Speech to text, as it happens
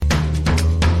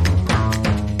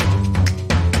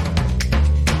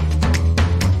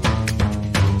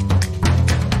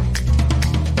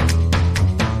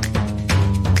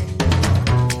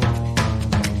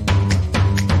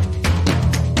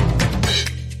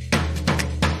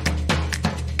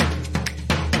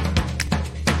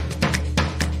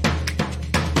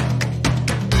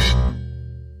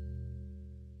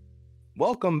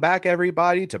Welcome back,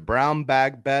 everybody, to Brown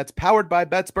Bag Bets, powered by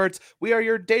BetSperts. We are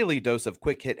your daily dose of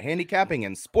quick hit handicapping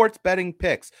and sports betting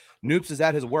picks. Noops is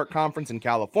at his work conference in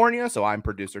California, so I'm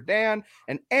producer Dan,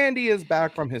 and Andy is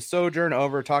back from his sojourn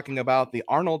over talking about the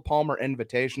Arnold Palmer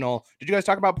Invitational. Did you guys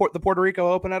talk about the Puerto Rico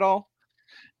Open at all?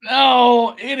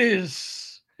 No, it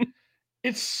is.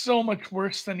 It's so much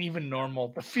worse than even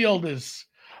normal. The field is.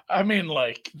 I mean,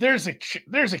 like there's a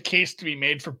case to be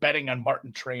made for betting on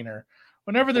Martin Trainer.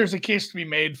 Whenever there's a case to be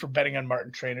made for betting on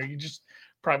Martin Trainer, you just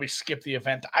probably skip the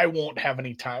event. I won't have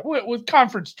any time with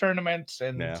conference tournaments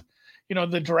and Yeah.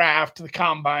 the draft, the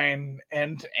combine,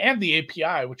 and the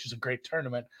API, which is a great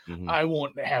tournament. Mm-hmm. I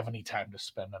won't have any time to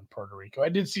spend on Puerto Rico. I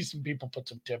did see some people put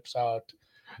some tips out.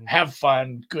 Have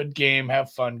fun, good game,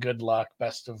 have fun, good luck,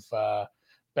 best of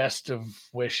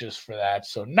wishes for that.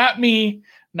 So not me,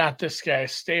 not this guy.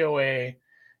 Stay away,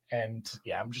 and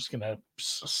yeah, I'm just gonna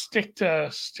stick to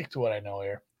what I know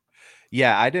here.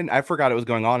 Yeah, I forgot it was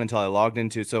going on until I logged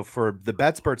into. So for the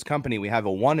BetSperts company, we have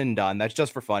a one and done. That's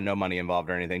just for fun, no money involved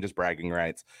or anything, just bragging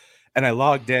rights. And I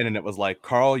logged in and it was like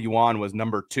Carl Yuan was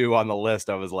number 2 on the list.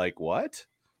 I was like, what?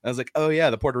 I was like, oh yeah,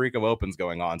 the Puerto Rico Open's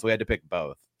going on. So we had to pick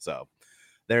both. So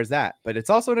there's that. But it's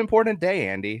also an important day,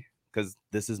 Andy, because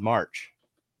this is March.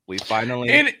 We finally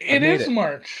it is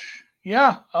March.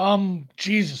 Yeah.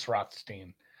 Jesus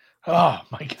Rothstein. Oh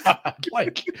my God.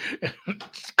 Like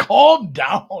calm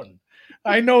down.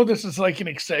 I know this is like an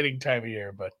exciting time of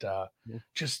year, but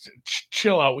just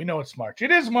chill out. We know it's March.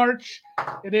 It is March.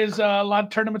 It is a lot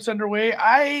of tournaments underway.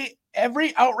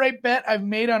 Every outright bet I've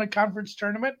made on a conference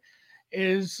tournament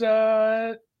is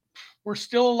we're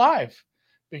still alive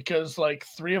because like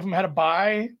 3 of them had a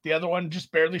bye, the other one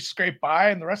just barely scraped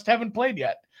by, and the rest haven't played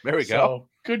yet. There we go.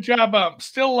 Good job.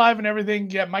 Still alive and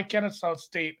everything. Yeah, Mike Kennesaw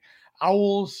State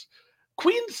Owls.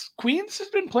 Queens has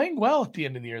been playing well at the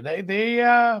end of the year. They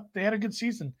had a good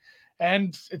season,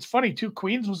 and it's funny too.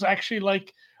 Queens was actually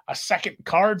like a second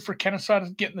card for Kennesaw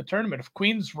to get in the tournament. If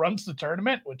Queens runs the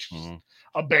tournament, which is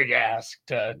a big ask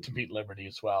to beat Liberty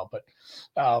as well, but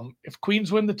if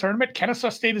Queens win the tournament, Kennesaw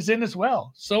State is in as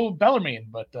well. So Bellarmine,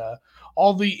 but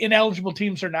all the ineligible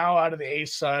teams are now out of the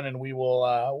ASUN, and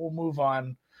we'll move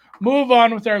on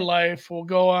with our life. We'll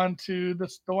go on to the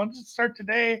ones that start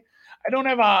today. I don't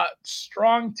have a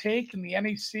strong take in the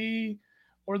NEC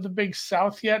or the Big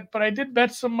South yet, but I did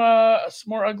bet some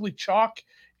more ugly chalk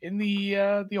in the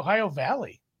Ohio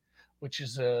Valley, which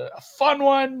is a fun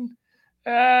one.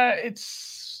 It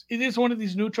is one of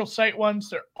these neutral site ones.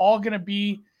 They're all going to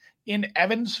be in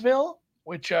Evansville,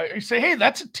 which you say, hey,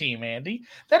 that's a team, Andy.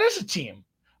 That is a team.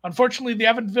 Unfortunately, the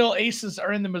Evansville Aces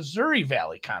are in the Missouri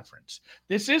Valley Conference.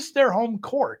 This is their home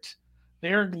court.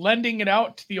 They're lending it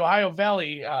out to the Ohio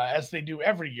Valley as they do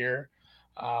every year.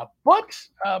 But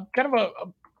kind of a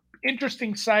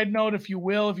interesting side note, if you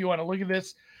will, if you want to look at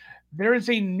this, there is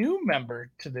a new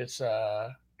member to this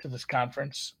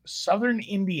conference, Southern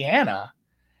Indiana,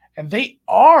 and they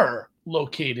are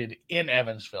located in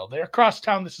Evansville. They're across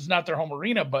town. This is not their home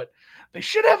arena, but they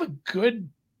should have a good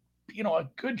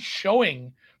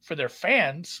showing for their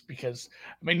fans, because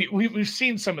I mean we've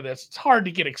seen some of this. It's hard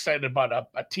to get excited about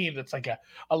a team that's like a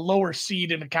lower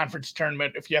seed in a conference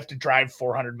tournament if you have to drive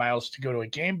 400 miles to go to a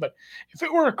game. But if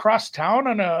it were across town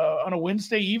on a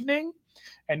Wednesday evening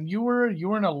and you were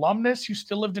an alumnus, you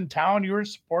still lived in town, you were a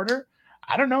supporter,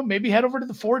 I don't know, maybe head over to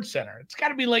the Ford Center. It's got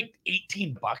to be like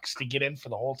 $18 to get in for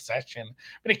the whole session,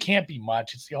 but it can't be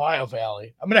much. It's the Ohio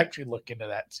Valley. I'm going to actually look into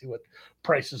that and see what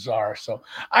prices are. So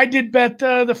I did bet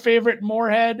the favorite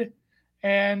Moorhead,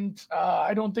 and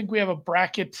I don't think we have a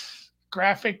bracket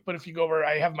graphic, but if you go over,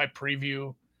 I have my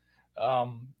preview.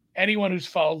 Anyone who's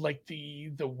followed like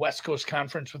the West Coast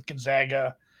Conference with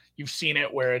Gonzaga, you've seen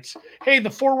it where it's, hey,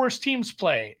 the 4 worst teams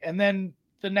play, and then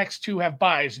the next 2 have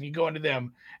buys and you go into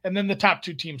them, and then the top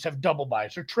 2 teams have double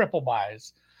buys or triple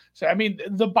buys. So, I mean,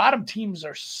 the bottom teams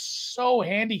are so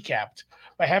handicapped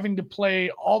by having to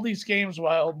play all these games,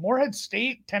 while Morehead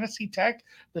State, Tennessee Tech,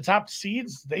 the top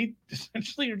seeds, they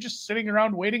essentially are just sitting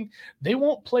around waiting. They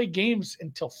won't play games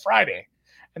until Friday.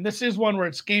 And this is one where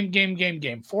it's game.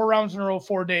 4 rounds in a row,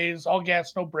 4 days, all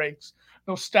gas, no breaks,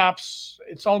 no stops.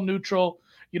 It's all neutral.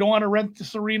 You don't want to rent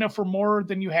this arena for more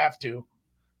than you have to,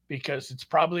 because it's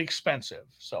probably expensive.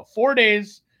 So 4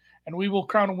 days, and we will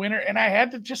crown a winner. And I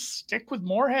had to just stick with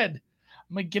Moorhead.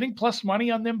 I'm like, getting plus money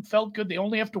on them felt good. They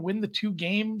only have to win the 2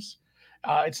 games.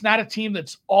 It's not a team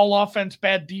that's all offense,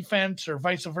 bad defense, or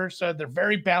vice versa. They're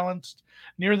very balanced,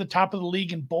 near the top of the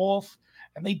league in both.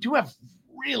 And they do have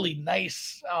really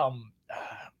nice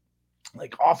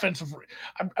like offensive.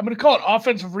 I'm going to call it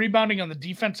offensive rebounding on the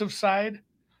defensive side,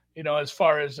 as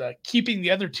far as keeping the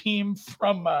other team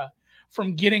from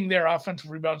from getting their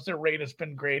offensive rebounds. Their rate has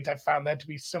been great. I found that to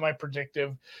be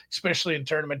semi-predictive, especially in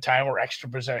tournament time where extra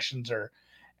possessions are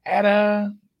at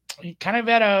a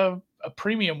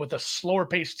premium with a slower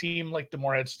paced team like the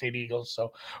Morehead State Eagles.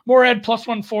 So Morehead plus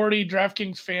 140,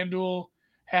 DraftKings, FanDuel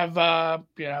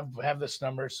have this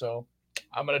number. So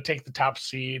I'm going to take the top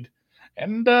seed.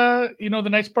 And the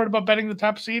nice part about betting the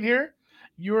top seed here,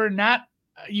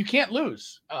 you can't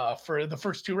lose for the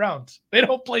first 2 rounds. They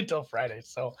don't play till Friday.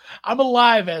 So I'm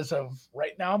alive as of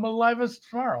right now. I'm alive as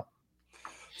tomorrow.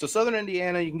 So Southern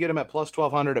Indiana, you can get them at plus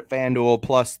 1,200 at FanDuel,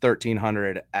 plus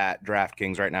 1,300 at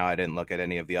DraftKings. Right now, I didn't look at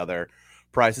any of the other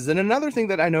prices. And another thing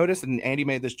that I noticed, and Andy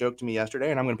made this joke to me yesterday,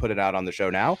 and I'm going to put it out on the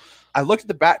show now. I looked at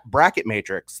the bracket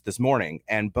matrix this morning,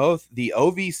 and both the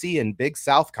OVC and Big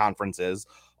South conferences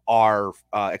are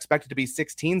expected to be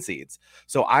 16 seeds.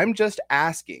 So I'm just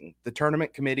asking the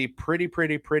tournament committee pretty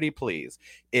please,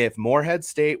 if Morehead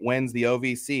State wins the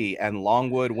OVC and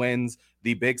Longwood wins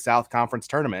the Big South Conference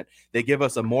tournament, they give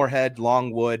us a Morehead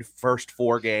Longwood first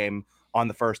 4 game on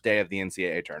the first day of the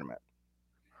NCAA tournament.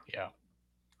 Yeah.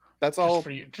 That's all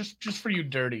for you. Just for you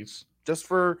dirties. Just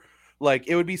for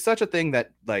it would be such a thing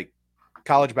that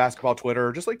college basketball Twitter,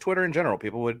 or just Twitter in general,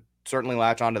 people would certainly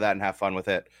latch onto that and have fun with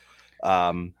it.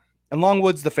 And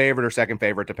Longwood's the favorite or second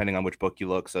favorite, depending on which book you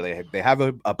look. So they have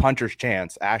a puncher's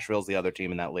chance. Asheville's the other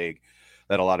team in that league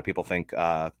that a lot of people think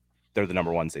they're the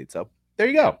number 1 seed. So there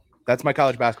you go. That's my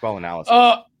college basketball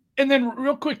analysis. And then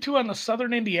real quick too on the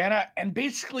Southern Indiana and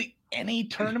basically any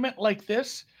tournament like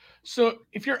this. So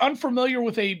if you're unfamiliar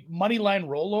with a money line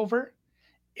rollover,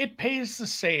 it pays the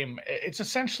same. It's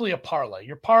essentially a parlay.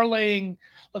 You're parlaying.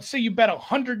 Let's say you bet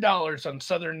 $100 on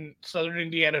Southern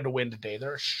Indiana to win today.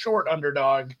 They're a short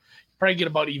underdog. You probably get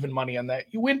about even money on that.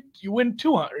 You win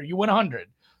 200. You win 100.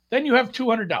 Then you have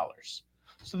 $200.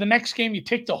 So the next game, you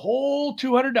take the whole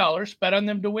 $200, bet on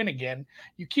them to win again.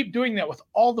 You keep doing that with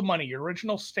all the money, your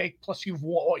original stake plus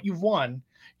what you've won.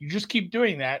 You just keep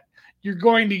doing that. You're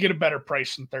going to get a better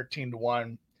price than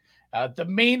 13-1. The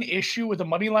main issue with a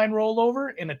money line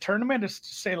rollover in a tournament is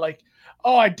to say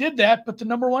oh, I did that, but the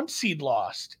number 1 seed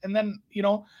lost. And then,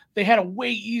 they had a way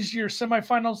easier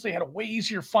semifinals. They had a way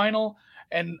easier final.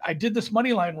 And I did this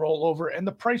money line rollover and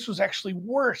the price was actually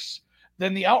worse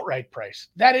than the outright price.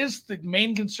 That is the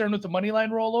main concern with the money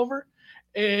line rollover.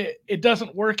 It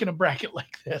doesn't work in a bracket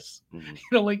like this.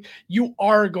 Mm-hmm. You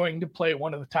are going to play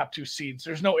one of the top 2 seeds.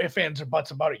 There's no ifs, ands, or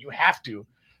buts about it. You have to.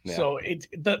 Yeah. So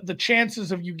the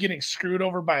chances of you getting screwed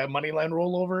over by a money line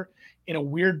rollover in a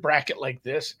weird bracket like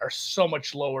this are so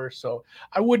much lower. So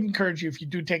I would encourage you, if you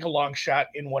do take a long shot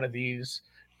in one of these,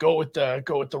 go with the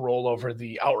rollover.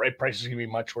 The outright price is going to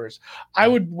be much worse. I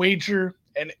would wager,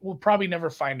 and we'll probably never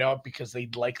find out because they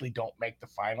likely don't make the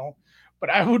final, but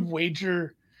I would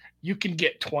wager you can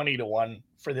get 20-1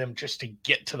 for them just to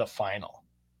get to the final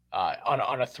on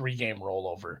a 3-game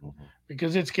rollover,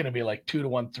 because it's going to be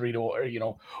 2-1, 3-1,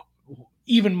 or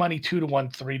even money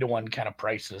 2-1, 3-1 kind of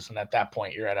prices, and at that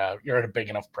point you're at a big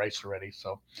enough price already.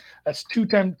 So that's 2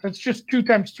 times. That's just 2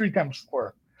 times 3 times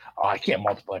 4. Oh, I can't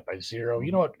multiply it by 0.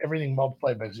 You know what everything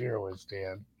multiplied by 0 is,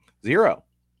 Dan? 0.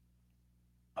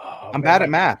 I'm bad at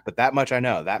math, but that much I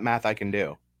know. That math I can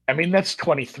do. I mean, that's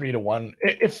 23-1.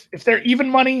 If they're even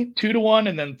money, 2-1,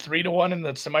 and then 3-1 in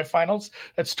the semifinals,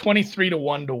 that's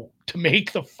 23-1 to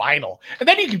make the final. And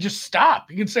then you can just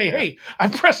stop. You can say, hey, I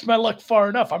pressed my luck far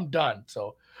enough. I'm done.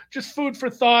 So just food for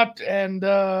thought, and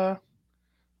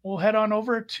we'll head on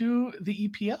over to the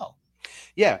EPL.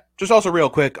 Yeah, just also real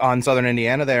quick on Southern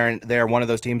Indiana, they're one of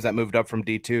those teams that moved up from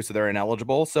D2, so they're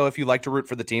ineligible. So if you like to root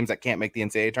for the teams that can't make the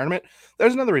NCAA tournament,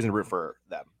 there's another reason to root for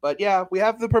them. But yeah, we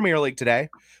have the Premier League today.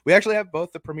 We actually have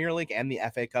both the Premier League and the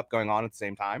FA Cup going on at the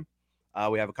same time.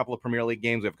 We have a couple of Premier League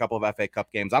games. We have a couple of FA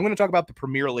Cup games. I'm going to talk about the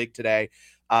Premier League today.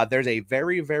 There's a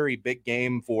very, very big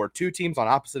game for 2 teams on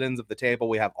opposite ends of the table.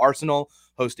 We have Arsenal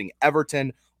hosting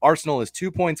Everton. Arsenal is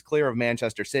 2 points clear of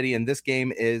Manchester City, and this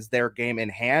game is their game in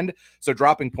hand. So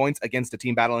dropping points against a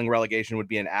team battling relegation would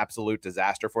be an absolute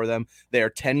disaster for them. They are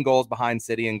 10 goals behind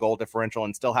City in goal differential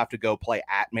and still have to go play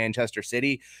at Manchester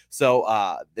City. So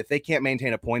if they can't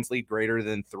maintain a points lead greater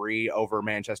than 3 over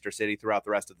Manchester City throughout the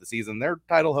rest of the season, their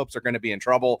title hopes are going to be in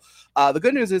trouble. The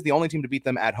good news is the only team to beat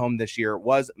them at home this year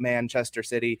was Manchester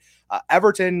City.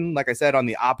 Everton, like I said, on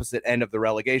the opposite end of the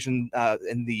relegation,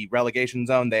 in the relegation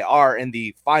zone, they are in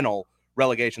the final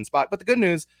relegation spot. But the good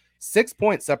news, 6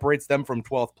 points separates them from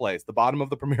 12th place. The bottom of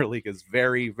the Premier League is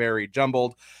very, very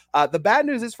jumbled. The bad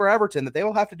news is for Everton that they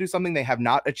will have to do something they have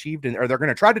not achieved, or they're going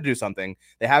to try to do something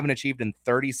they haven't achieved in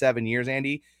 37 years,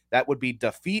 Andy. That would be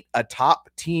defeat a top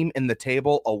team in the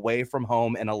table away from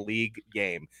home in a league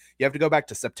game. You have to go back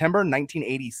to September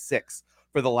 1986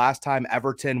 for the last time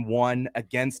Everton won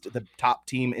against the top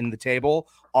team in the table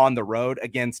on the road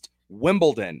against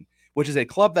Wimbledon, which is a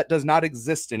club that does not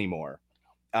exist anymore.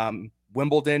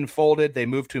 Wimbledon folded. They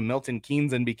moved to Milton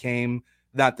Keynes and became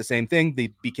not the same thing. They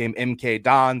became MK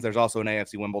Dons. There's also an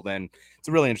AFC Wimbledon. It's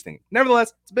really interesting.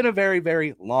 Nevertheless, it's been a very,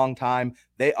 very long time.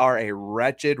 They are a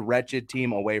wretched, wretched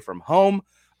team away from home.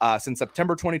 Since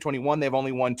September 2021, they've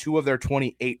only won 2 of their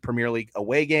 28 Premier League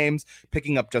away games,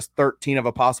 picking up just 13 of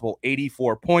a possible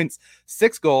 84 points,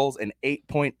 6 goals, and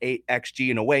 8.8 XG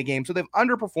in away games. So they've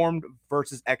underperformed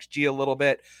versus XG a little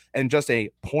bit, and just a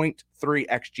 0.3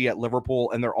 XG at Liverpool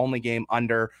in their only game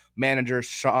under manager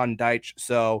Sean Dyche.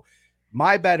 So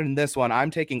my bet in this one,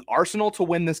 I'm taking Arsenal to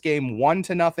win this game 1-0,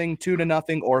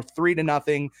 2-0, or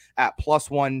 3-0 at plus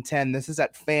 110. This is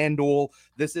at FanDuel.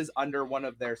 This is under one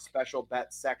of their special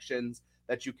bet sections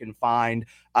that you can find.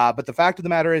 But the fact of the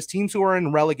matter is, teams who are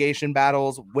in relegation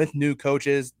battles with new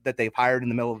coaches that they've hired in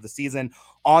the middle of the season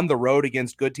on the road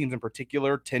against good teams in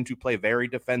particular tend to play very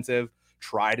defensive,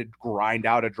 try to grind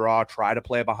out a draw, try to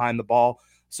play behind the ball.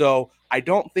 So I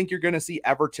don't think you're going to see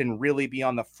Everton really be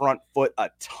on the front foot a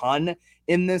ton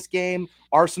in this game.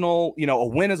 Arsenal, a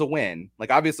win is a win.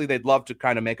 Like, obviously they'd love to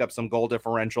kind of make up some goal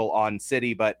differential on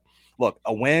City, but look,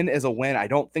 a win is a win. I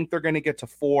don't think they're going to get to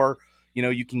 4.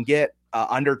 You can get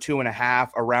under 2.5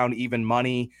 around even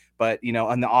money, but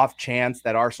on the off chance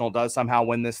that Arsenal does somehow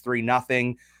win this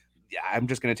 3-0, I'm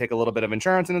just going to take a little bit of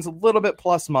insurance, and it's a little bit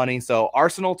plus money. So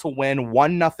Arsenal to win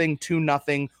 1-0,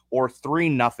 2-0, or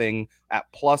 3-0 at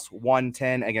plus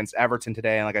 110 against Everton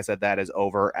today. And like I said, that is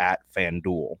over at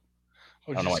FanDuel.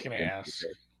 I was just going to ask.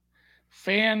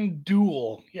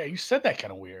 FanDuel. Yeah, you said that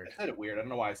kind of weird. I said it weird. I don't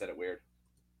know why I said it weird.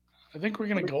 I think we're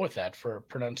going to go with that for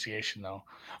pronunciation, though.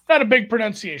 I'm not a big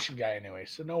pronunciation guy anyway,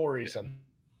 so no worries on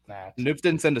that. Noops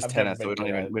didn't send us tennis, so we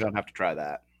don't have to try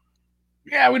that.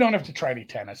 Yeah, we don't have to try any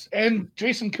tennis. And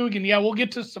Jason Coogan, we'll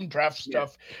get to some draft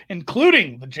stuff,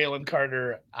 including the Jalen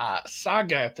Carter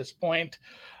saga at this point.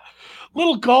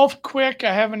 Little golf quick.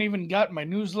 I haven't even got my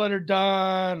newsletter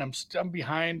done. I'm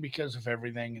behind because of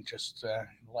everything. It just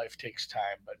life takes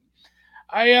time. But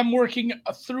I am working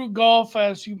through golf.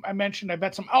 As I mentioned, I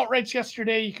bet some outrights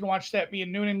yesterday. You can watch that. Me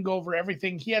and Noonan go over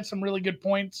everything. He had some really good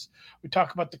points. We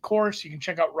talk about the course. You can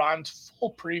check out Ron's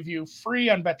full preview free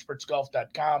on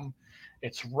BetSportsGolf.com.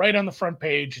 It's right on the front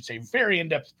page. It's a very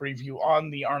in-depth preview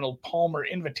on the Arnold Palmer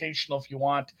Invitational if you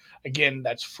want. Again,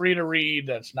 that's free to read.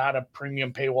 That's not a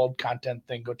premium paywalled content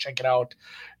thing. Go check it out.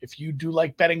 If you do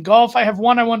like betting golf, I have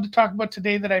one I wanted to talk about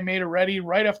today that I made already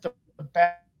right off the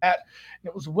bat.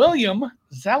 It was William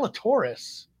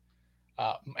Zalatoris.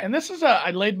 And this is I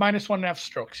laid minus 1.5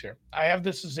 strokes here. I have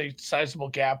this as a sizable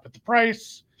gap at the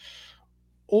price.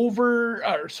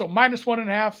 So minus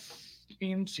 1.5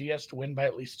 means he has to win by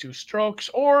at least 2 strokes,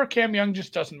 or Cam Young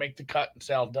just doesn't make the cut and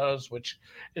Sal does, which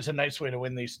is a nice way to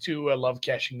win these two. I love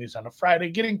cashing these on a Friday,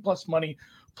 getting plus money,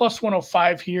 plus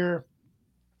 105 here.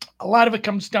 A lot of it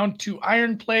comes down to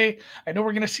iron play. I know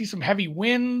we're going to see some heavy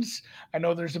winds. I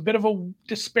know there's a bit of a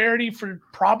disparity for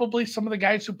probably some of the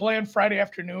guys who play on Friday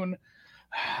afternoon.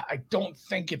 I don't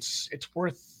think it's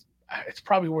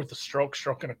probably worth a stroke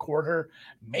and a quarter.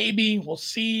 Maybe. We'll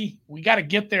see. We got to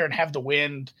get there and have the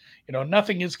wind.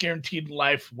 Nothing is guaranteed in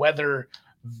life. Weather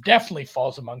definitely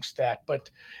falls amongst that. But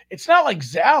it's not like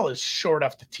Zal is short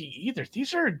off the tee either.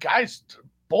 These are guys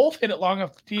both hit it long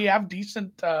off the tee, have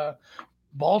decent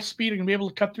ball speed, and can be able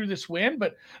to cut through this wind.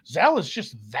 But Zal is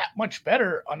just that much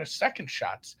better on his second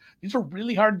shots. These are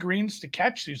really hard greens to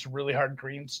catch. These are really hard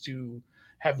greens to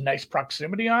have nice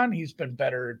proximity on. He's been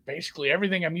better at basically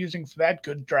everything I'm using for that.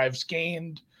 Good drives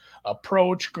gained,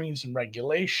 approach, greens and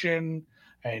regulation,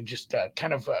 and just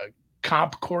kind of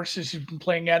comp courses he's been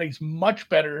playing at. He's much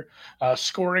better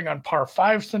scoring on par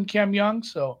 5s than Cam Young.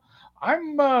 So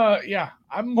I'm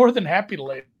more than happy to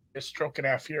lay a stroke and a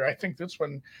half here. I think this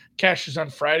one cashes on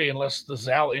Friday unless the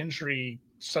Zal injury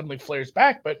suddenly flares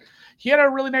back, but he had a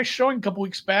really nice showing a couple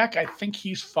weeks back. I think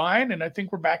he's fine, and I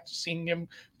think we're back to seeing him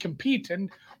compete. And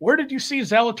where did you see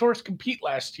Zalatoris compete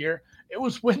last year? It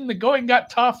was when the going got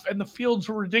tough and the fields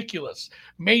were ridiculous.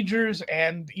 Majors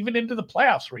and even into the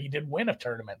playoffs where he did win a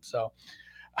tournament. So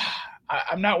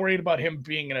I'm not worried about him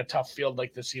being in a tough field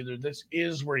like this either. This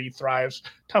is where he thrives.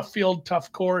 Tough field,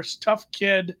 tough course, tough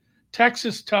kid.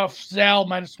 Texas tough. Zal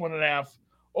minus 1.5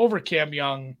 over Cam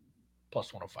Young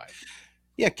plus 105.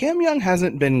 Yeah, Cam Young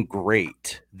hasn't been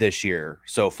great this year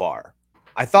so far.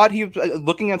 I thought he was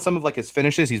looking at some of like his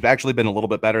finishes. He's actually been a little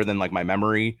bit better than like my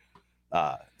memory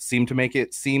seemed to make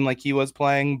it seem like he was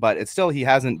playing, but it's still, he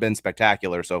hasn't been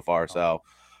spectacular so far. So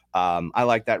I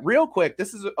like that. Real quick,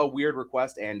 this is a weird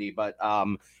request, Andy, but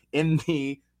in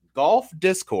the golf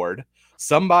Discord,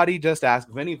 somebody just asked,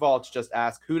 Vinny Volch just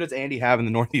asked, who does Andy have in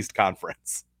the Northeast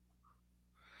Conference?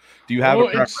 Do you have a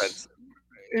preference?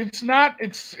 It's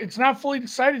not fully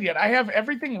decided yet. I have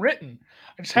everything written.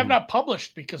 I just have not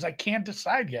published because I can't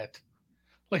decide yet.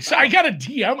 Like, so I got a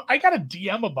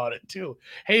DM about it too.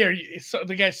 Hey, so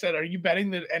the guy said, "Are you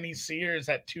betting that NEC or is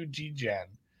that 2G Gen?"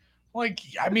 Like,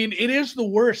 I mean, it is the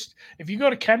worst. If you go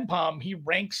to KenPom, he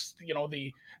ranks,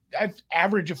 the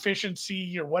average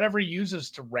efficiency or whatever he uses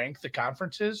to rank the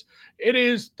conferences. It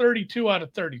is 32 out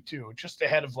of 32, just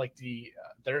ahead of like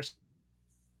there's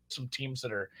some teams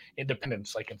that are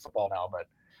independents like in football now, but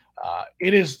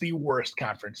it is the worst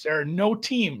conference. There are no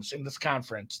teams in this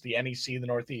conference, the NEC, the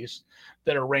Northeast,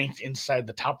 that are ranked inside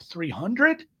the top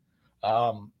 300.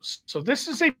 So this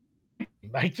is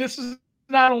this is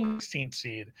not only 16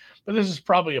 seed, but this is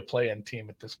probably a play-in team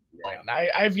at this point. And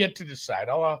I've yet to decide.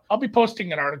 I'll be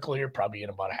posting an article here probably in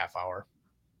about a half hour.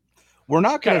 We're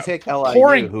not going to take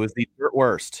LIU, who is the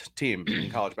worst team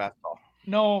in college basketball.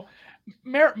 No,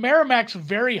 Merrimack's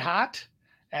very hot.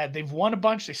 They've won a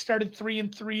bunch. They started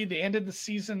 3-3. They ended the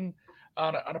season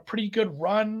on a pretty good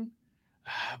run,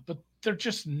 but they're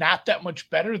just not that much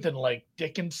better than like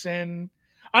Dickinson.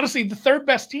 Honestly, the third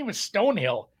best team is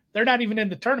Stonehill. They're not even in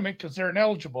the tournament because they're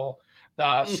ineligible.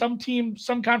 Some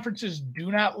conferences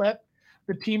do not let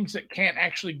the teams that can't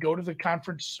actually go to the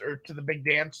conference or to the big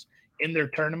dance in their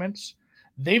tournaments.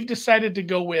 They've decided to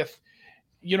go with,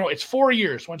 it's 4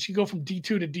 years. Once you go from D2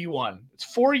 to D1,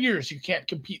 it's 4 years you can't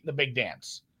compete in the big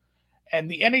dance. And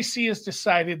the NAC has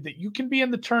decided that you can be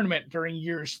in the tournament during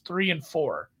years 3 and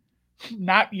 4,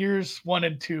 not years 1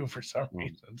 and 2 for some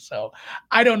reason. So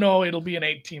I don't know. It'll be an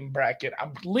 8-team bracket.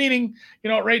 I'm leaning,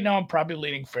 right now I'm probably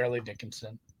leaning Fairleigh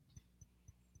Dickinson.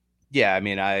 Yeah, I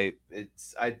mean, I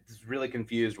was really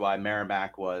confused why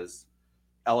Merrimack was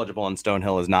eligible and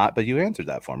Stonehill is not, but you answered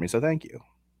that for me, so thank you.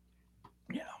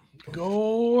 Yeah,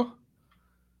 go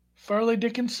Fairleigh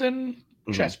Dickinson.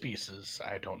 Chess pieces.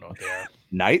 I don't know if they are.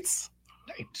 Knights?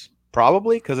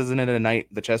 Probably, because isn't it a knight,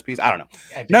 the chess piece? I don't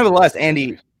know. Nevertheless,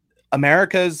 Andy,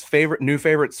 America's new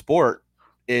favorite sport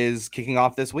is kicking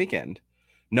off this weekend.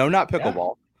 No, not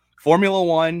pickleball. Yeah. Formula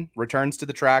One returns to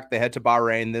the track. They head to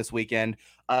Bahrain this weekend.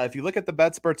 If you look at the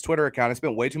BetSperts Twitter account, I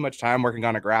spent way too much time working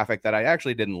on a graphic that I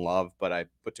actually didn't love, but I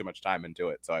put too much time into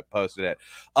it, so I posted it.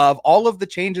 Of all of the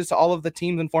changes to all of the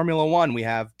teams in Formula One, we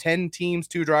have 10 teams,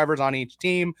 2 drivers on each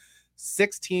team.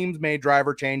 6 teams made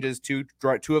driver changes. 2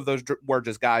 of those were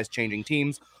just guys changing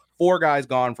teams. 4 guys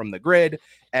gone from the grid.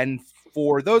 And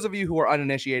for those of you who are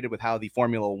uninitiated with how the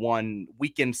Formula One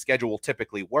weekend schedule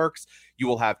typically works, you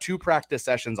will have 2 practice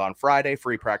sessions on Friday,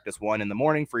 free practice 1 in the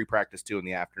morning, free practice 2 in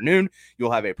the afternoon.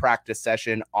 You'll have a practice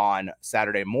session on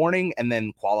Saturday morning and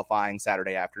then qualifying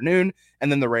Saturday afternoon,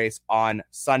 and then the race on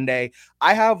Sunday.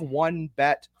 I have one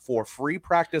bet for free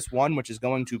practice 1, which is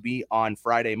going to be on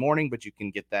Friday morning, but you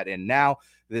can get that in now.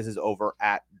 This is over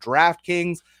at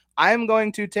DraftKings. I am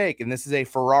going to take, and this is a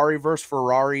Ferrari versus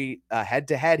Ferrari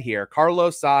head-to-head here,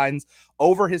 Carlos Sainz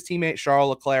over his teammate Charles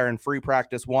Leclerc in free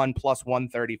practice 1 plus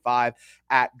 135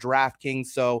 at DraftKings.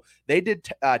 So they did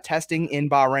testing in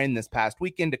Bahrain this past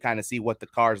weekend to kind of see what the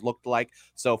cars looked like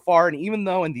so far. And even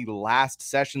though in the last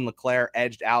session Leclerc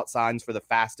edged out Sainz for the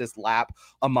fastest lap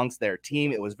amongst their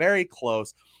team, it was very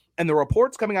close. And the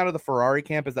reports coming out of the Ferrari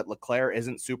camp is that Leclerc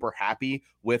isn't super happy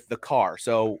with the car.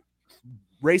 So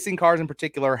racing cars in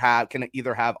particular can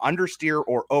either have understeer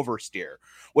or oversteer,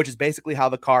 which is basically how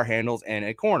the car handles in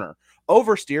a corner.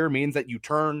 Oversteer means that you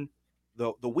turn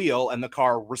the wheel and the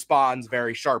car responds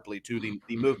very sharply to the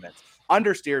movements.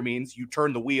 Understeer means you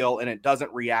turn the wheel and it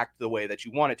doesn't react the way that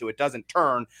you want it to. It doesn't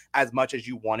turn as much as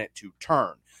you want it to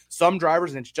turn. Some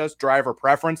drivers, and it's just driver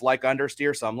preference, like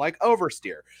understeer, some like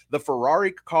oversteer. The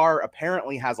Ferrari car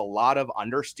apparently has a lot of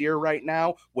understeer right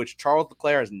now, which Charles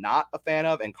Leclerc is not a fan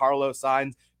of, and Carlos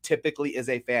Sainz typically is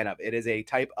a fan of. It is a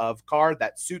type of car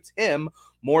that suits him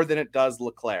more than it does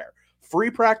Leclerc.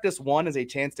 Free practice 1 is a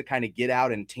chance to kind of get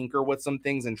out and tinker with some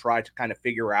things and try to kind of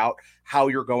figure out how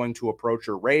you're going to approach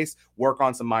your race, work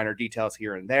on some minor details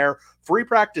here and there. Free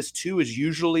practice 2 is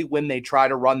usually when they try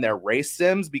to run their race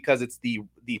sims, because it's the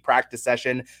practice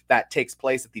session that takes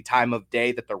place at the time of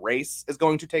day that the race is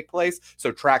going to take place.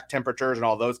 So track temperatures and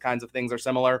all those kinds of things are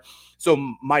similar. So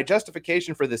my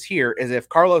justification for this here is if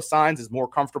Carlos Sainz is more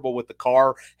comfortable with the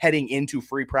car heading into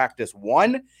free practice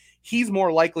 1, he's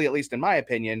more likely, at least in my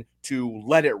opinion, to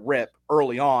let it rip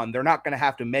early on. They're not going to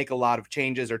have to make a lot of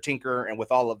changes or tinker and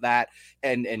with all of that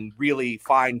and really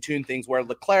fine tune things, where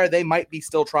Leclerc, they might be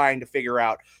still trying to figure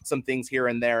out some things here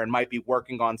and there and might be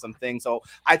working on some things. So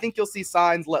I think you'll see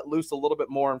Sainz let loose a little bit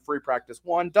more in free practice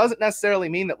one. Doesn't necessarily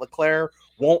mean that Leclerc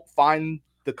won't find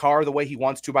the car the way he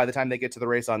wants to by the time they get to the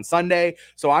race on Sunday.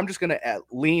 So I'm just going to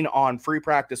lean on free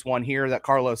practice one here, that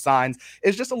Carlos Sainz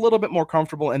is just a little bit more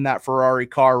comfortable in that Ferrari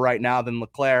car right now than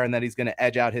Leclerc, and that he's going to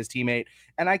edge out his teammate.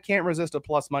 And I can't resist a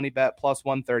plus money bet, plus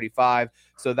 135.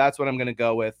 So that's what I'm going to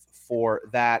go with for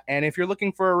that. And if you're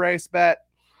looking for a race bet,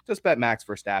 just bet Max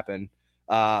Verstappen.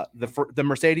 The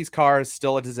Mercedes car is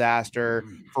still a disaster.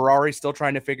 Ferrari's still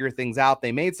trying to figure things out.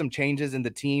 They made some changes in the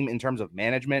team in terms of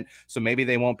management, so maybe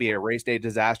they won't be a race day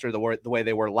disaster the way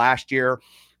they were last year.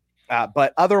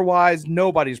 But otherwise,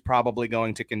 nobody's probably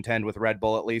going to contend with Red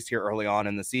Bull, at least here early on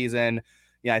in the season.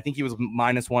 Yeah, I think he was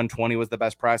minus 120 was the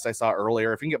best price I saw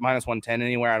earlier. If you can get minus 110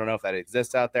 anywhere, I don't know if that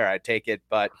exists out there, I'd take it.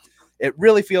 But it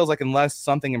really feels like, unless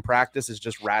something in practice is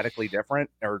just radically different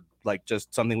or like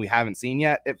just something we haven't seen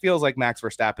yet, it feels like Max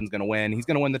Verstappen's going to win. He's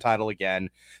going to win the title again.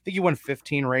 I think he won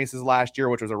 15 races last year,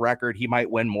 which was a record. He might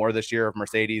win more this year if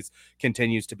Mercedes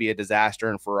continues to be a disaster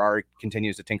and Ferrari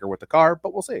continues to tinker with the car,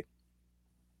 but we'll see.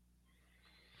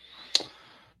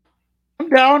 I'm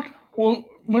down. Well,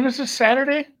 when is this,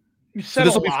 Saturday? You said so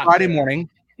this will be Friday morning.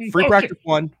 Free practice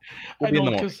one will be in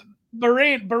the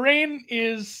morning. Bahrain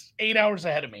is 8 hours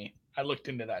ahead of me. I looked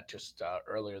into that just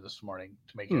earlier this morning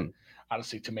to make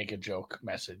to make a joke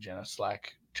message in a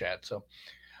Slack chat. So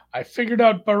I figured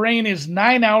out Bahrain is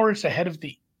 9 hours ahead of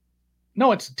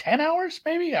it's 10 hours,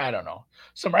 maybe? I don't know.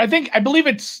 Somewhere. I believe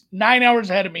it's 9 hours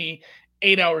ahead of me,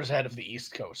 8 hours ahead of the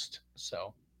East Coast.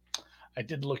 So I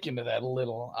did look into that a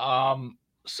little.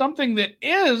 Something that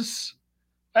is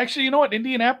actually, you know what?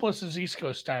 Indianapolis is East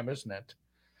Coast time, isn't it?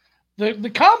 The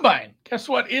combine. Guess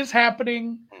what is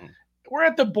happening? We're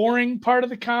at the boring part of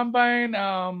the combine.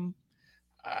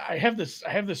 I have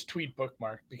this tweet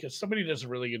bookmarked because somebody does a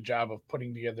really good job of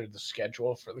putting together the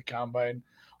schedule for the combine.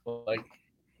 Like,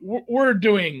 we're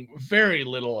doing very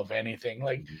little of anything.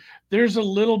 Like, there's a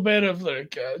little bit of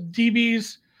like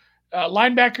DBs,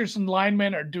 linebackers and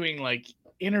linemen are doing like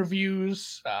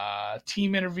interviews,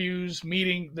 team interviews,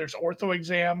 there's ortho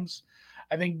exams.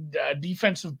 I think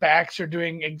defensive backs are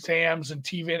doing exams and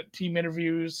team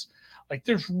interviews. Like,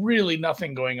 there's really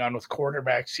nothing going on with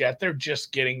quarterbacks yet. They're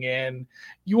just getting in.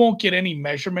 You won't get any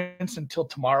measurements until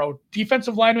tomorrow.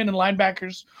 Defensive linemen and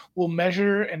linebackers will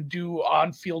measure and do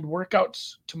on-field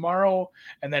workouts tomorrow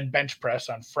and then bench press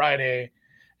on Friday.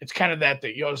 It's kind of that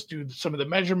you always do some of the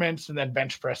measurements and then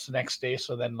bench press the next day.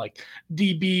 So then like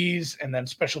DBs and then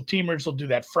special teamers will do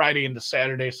that Friday into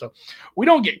Saturday. So we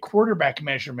don't get quarterback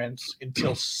measurements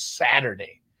until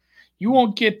Saturday. You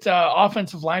won't get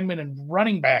offensive linemen and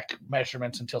running back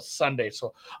measurements until Sunday.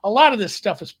 So a lot of this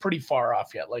stuff is pretty far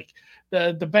off yet. Like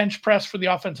the bench press for the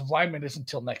offensive lineman isn't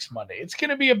until next Monday. It's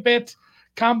going to be a bit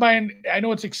combine. I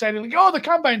know it's exciting. Like, oh, the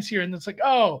combine's here. And it's like,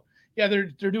 oh, yeah,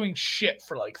 they're doing shit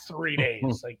for like 3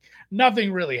 days. Like,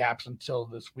 nothing really happens until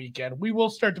this weekend. We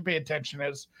will start to pay attention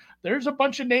as there's a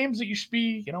bunch of names that you should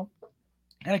be,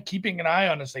 kind of keeping an eye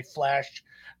on as they flash,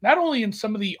 not only in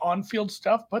some of the on-field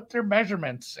stuff, but their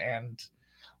measurements. And,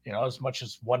 as much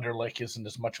as Wonderlic isn't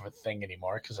as much of a thing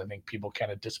anymore, because I think people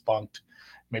kind of debunked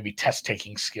maybe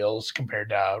test-taking skills compared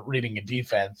to reading a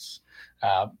defense.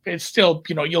 It's still,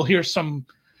 you'll hear some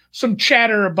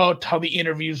chatter about how the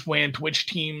interviews went, which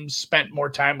teams spent more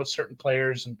time with certain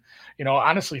players, and,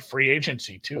 honestly, free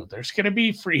agency too. There's going to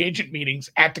be free agent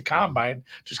meetings at the combine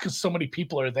just because so many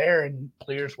people are there and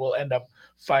players will end up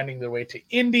finding their way to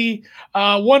Indy.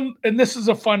 And this is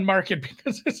a fun market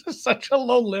because this is such a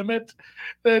low limit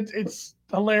that it's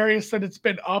hilarious that it's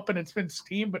been up and it's been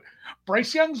steamed. But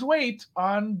Bryce Young's weight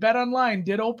on BetOnline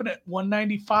did open at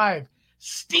 195.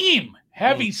 Steam,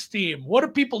 heavy steam. What do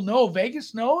people know?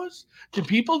 Vegas knows? Do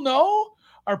people know?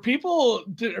 Are people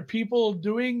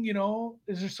doing,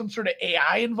 is there some sort of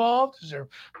AI involved? Is there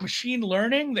machine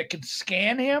learning that can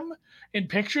scan him in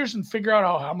pictures and figure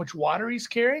out how much water he's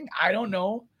carrying? I don't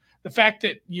know. The fact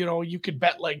that, you could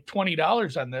bet like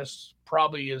 $20 on this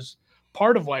probably is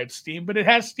part of why it's steamed, but it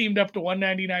has steamed up to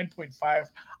 199.5.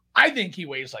 I think he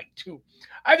weighs like 2.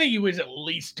 I think he weighs at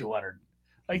least 200.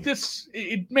 Like this,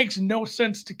 it makes no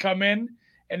sense to come in.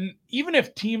 And even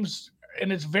if teams,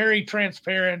 and it's very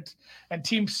transparent and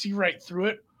teams see right through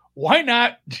it, why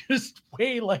not just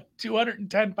weigh like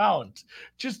 210 pounds?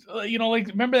 Just, like,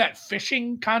 remember that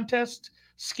fishing contest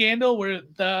scandal where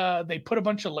they put a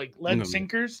bunch of like lead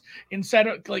sinkers inside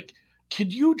of, like,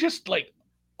 could you just like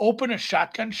open a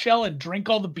shotgun shell and drink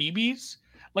all the BBs?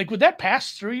 Like, would that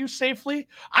pass through you safely?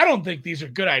 I don't think these are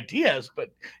good ideas,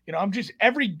 but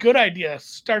every good idea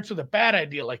starts with a bad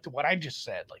idea, like the what I just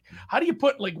said. Like, how do you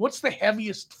put what's the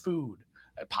heaviest food?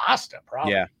 Pasta,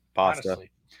 probably. Yeah, pasta.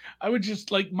 Honestly, I would just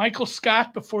like Michael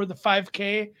Scott before the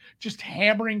 5K, just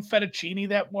hammering fettuccine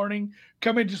that morning,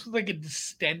 come in just with like a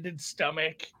distended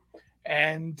stomach,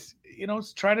 and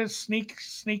try to sneak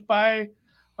by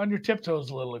on your tiptoes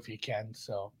a little if you can.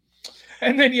 So.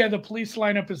 And then, the police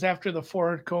lineup is after the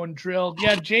forward cone drilled.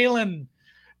 Yeah, Jalen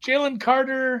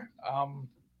Carter.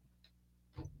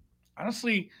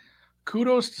 Honestly,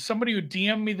 kudos to somebody who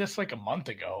DM'd me this like a month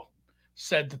ago.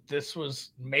 Said that this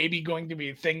was maybe going to be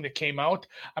a thing that came out.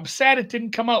 I'm sad it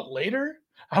didn't come out later.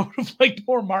 I would have liked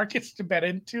more markets to bet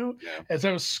into as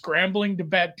I was scrambling to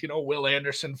bet, Will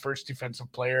Anderson, first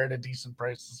defensive player at a decent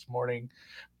price this morning.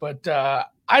 But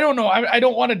I don't know. I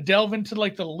don't want to delve into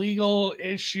like the legal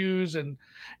issues and,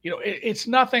 it's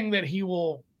nothing that he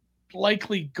will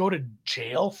likely go to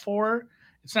jail for.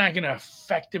 It's not going to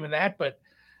affect him in that, but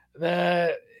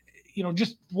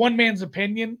just one man's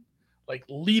opinion, like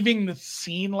leaving the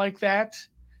scene like that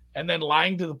and then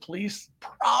lying to the police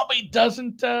probably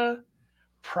doesn't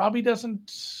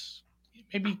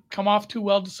maybe come off too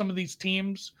well to some of these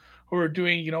teams who are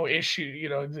doing,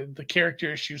 the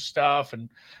character issue stuff and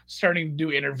starting to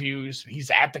do interviews. He's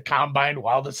at the combine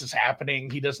while this is happening.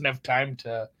 He doesn't have time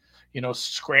to,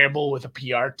 scramble with a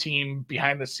PR team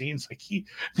behind the scenes. Like I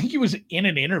think he was in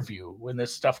an interview when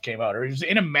this stuff came out, or he was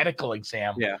in a medical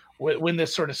exam when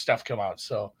this sort of stuff came out.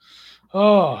 So,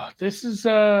 this is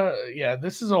a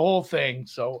whole thing.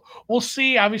 So we'll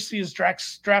see. Obviously his draft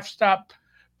stop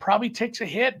probably takes a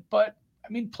hit, but I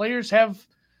mean, players have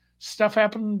stuff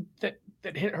happen that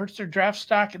hurts their draft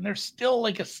stock, and there's still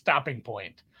like a stopping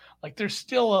point. Like there's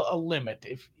still a limit.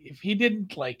 If he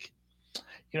didn't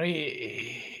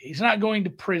he's not going to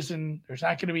prison. There's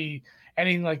not going to be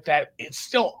anything like that. It's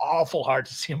still awful hard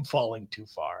to see him falling too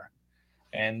far.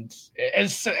 And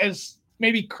as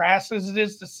maybe crass as it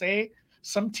is to say,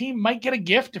 some team might get a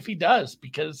gift if he does,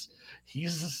 because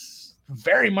he's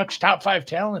very much top 5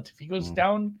 talent. If he goes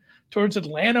down towards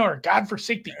Atlanta or God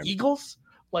forsake the Eagles,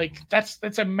 like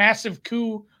that's a massive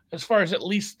coup as far as at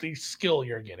least the skill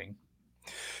you're getting.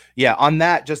 Yeah, on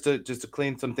that, just to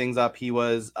clean some things up, he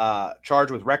was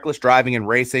charged with reckless driving and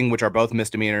racing, which are both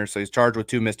misdemeanors. So he's charged with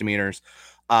 2 misdemeanors.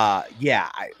 We've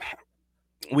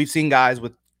seen guys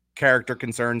with character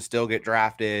concerns still get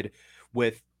drafted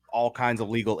with all kinds of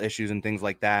legal issues and things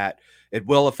like that. It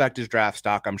will affect his draft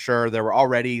stock. I'm sure there were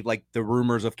already like the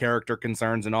rumors of character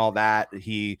concerns and all that.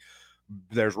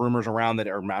 There's rumors around that,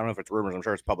 or I don't know if it's rumors, I'm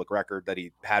sure it's public record, that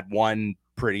he had one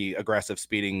pretty aggressive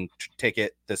speeding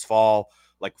ticket this fall,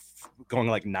 like going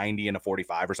like 90 and a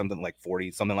 45 or something, like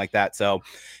 40, something like that. So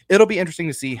it'll be interesting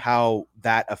to see how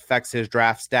that affects his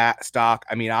draft stock.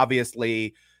 I mean,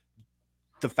 obviously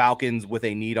the Falcons with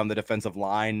a need on the defensive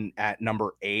line at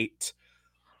number 8,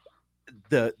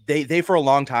 they for a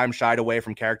long time shied away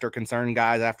from character concern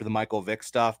guys after the Michael Vick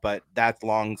stuff, but that's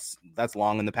long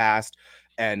in the past.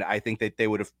 And I think that they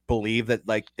would have believed that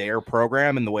like their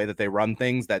program and the way that they run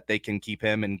things, that they can keep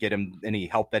him and get him any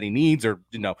help that he needs, or,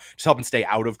 just help him stay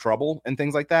out of trouble and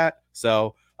things like that.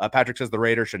 So Patrick says the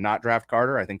Raiders should not draft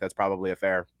Carter. I think that's probably a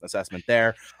fair assessment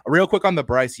there. Real quick on the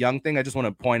Bryce Young thing, I just want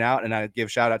to point out, and I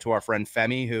give shout out to our friend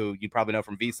Femi, who you probably know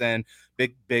from VSiN,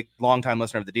 big longtime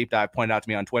listener of the Deep Dive, pointed out to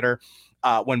me on Twitter.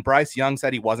 When Bryce Young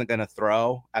said he wasn't going to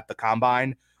throw at the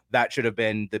combine, that should have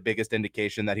been the biggest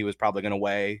indication that he was probably going to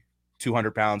weigh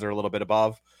 200 pounds or a little bit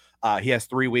above. He has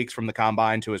 3 weeks from the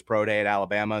combine to his pro day at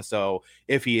Alabama. So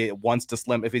if he wants to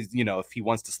slim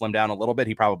down a little bit,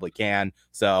 he probably can.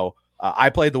 So I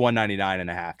played the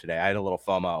 199.5 today. I had a little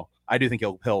FOMO. I do think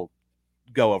he'll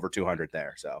go over 200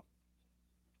 there. So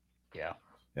yeah.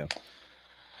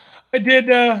 I did.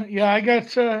 I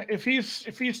got, if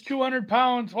he's 200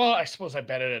 pounds, well, I suppose I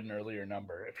bet it at an earlier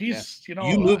number. If he's,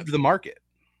 you moved the market.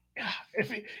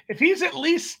 If he's at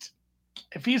least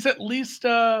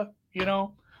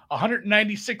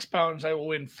 196 pounds, I will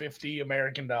win $50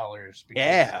 American.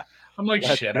 Yeah. I'm like,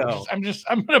 shit. I'm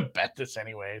going to bet this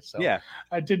anyway. So yeah,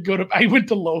 I went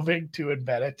to Loving too and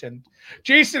bet it. And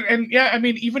Jason, and yeah, I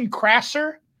mean, even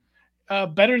crasser,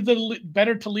 better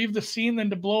to leave the scene than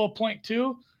to blow a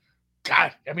 .2.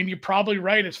 God, I mean, you're probably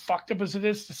right. As fucked up as it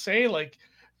is to say, like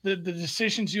the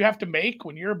decisions you have to make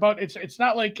when you're about, it's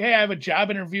not like, hey, I have a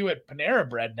job interview at Panera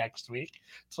Bread next week.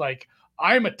 It's like,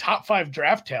 I'm a top 5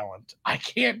 draft talent. I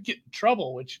can't get in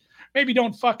trouble, which maybe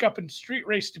don't fuck up in street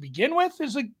race to begin with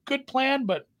is a good plan.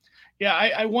 But yeah,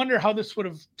 I wonder how this would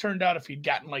have turned out if he'd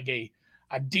gotten like a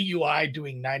DUI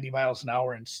doing 90 miles an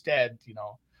hour instead.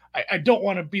 I don't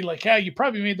want to be like, yeah, you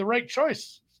probably made the right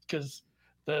choice, because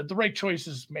the right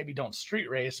choices maybe don't street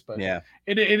race, but Yeah.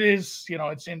 it is,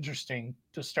 it's interesting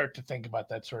to start to think about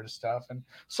that sort of stuff. And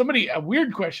a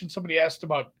weird question, somebody asked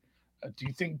about, do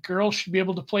you think girls should be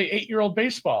able to play 8-year-old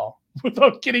baseball?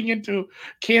 Without getting into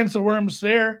cans of worms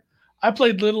there. I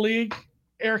played Little League.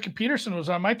 Erica Peterson was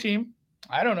on my team.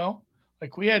 I don't know.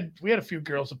 Like we had a few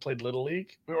girls that played Little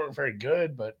League. We weren't very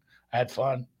good, but I had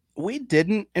fun. We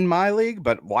didn't in my league,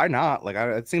 but why not? Like,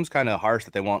 it seems kind of harsh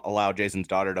that they won't allow Jason's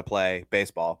daughter to play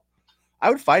baseball. I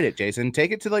would fight it, Jason.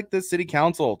 Take it to like the city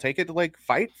council. Take it to like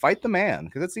fight the man,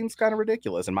 because it seems kind of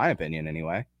ridiculous in my opinion,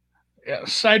 anyway. Yeah.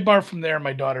 Sidebar from there,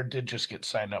 my daughter did just get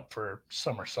signed up for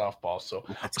summer softball. So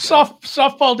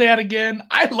softball dad again.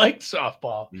 I liked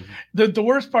softball. Mm-hmm. The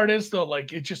worst part is though,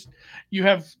 like you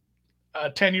have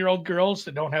 10-year-old girls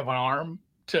that don't have an arm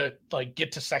to like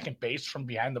get to second base from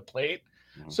behind the plate.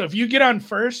 Mm-hmm. So if you get on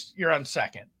first, you're on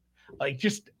second. Like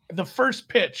just the first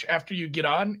pitch after you get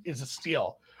on is a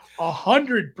steal.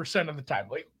 100% of the time,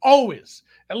 like always,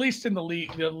 at least in the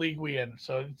league we in.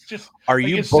 So it's just. Are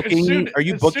you booking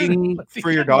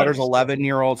for your daughter's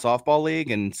 11-year-old softball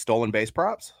league and stolen base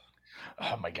props?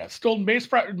 Oh my God, stolen base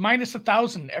prop minus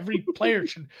 1,000. Every player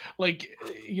should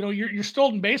your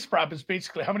stolen base prop is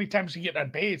basically how many times you get on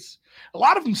base. A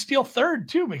lot of them steal third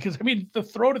too, because the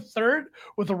throw to third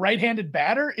with a right-handed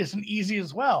batter isn't easy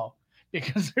as well,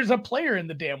 because there's a player in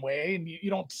the damn way, and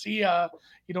you don't see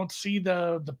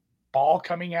the ball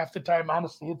coming half the time.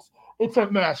 Honestly, it's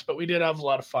a mess, but we did have a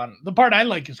lot of fun. The part I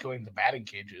like is going to the batting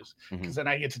cages, because then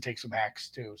I get to take some hacks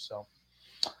too. So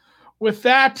with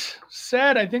that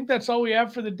said, I think that's all we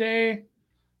have for the day.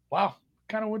 Wow,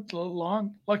 kind of went a little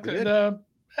long. Like the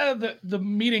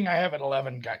meeting I have at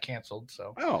 11 got canceled.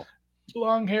 So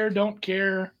long hair, don't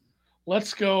care.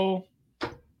 Let's go.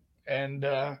 And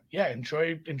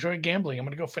enjoy gambling. I'm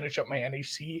gonna go finish up my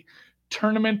NEC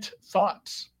tournament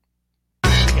thoughts.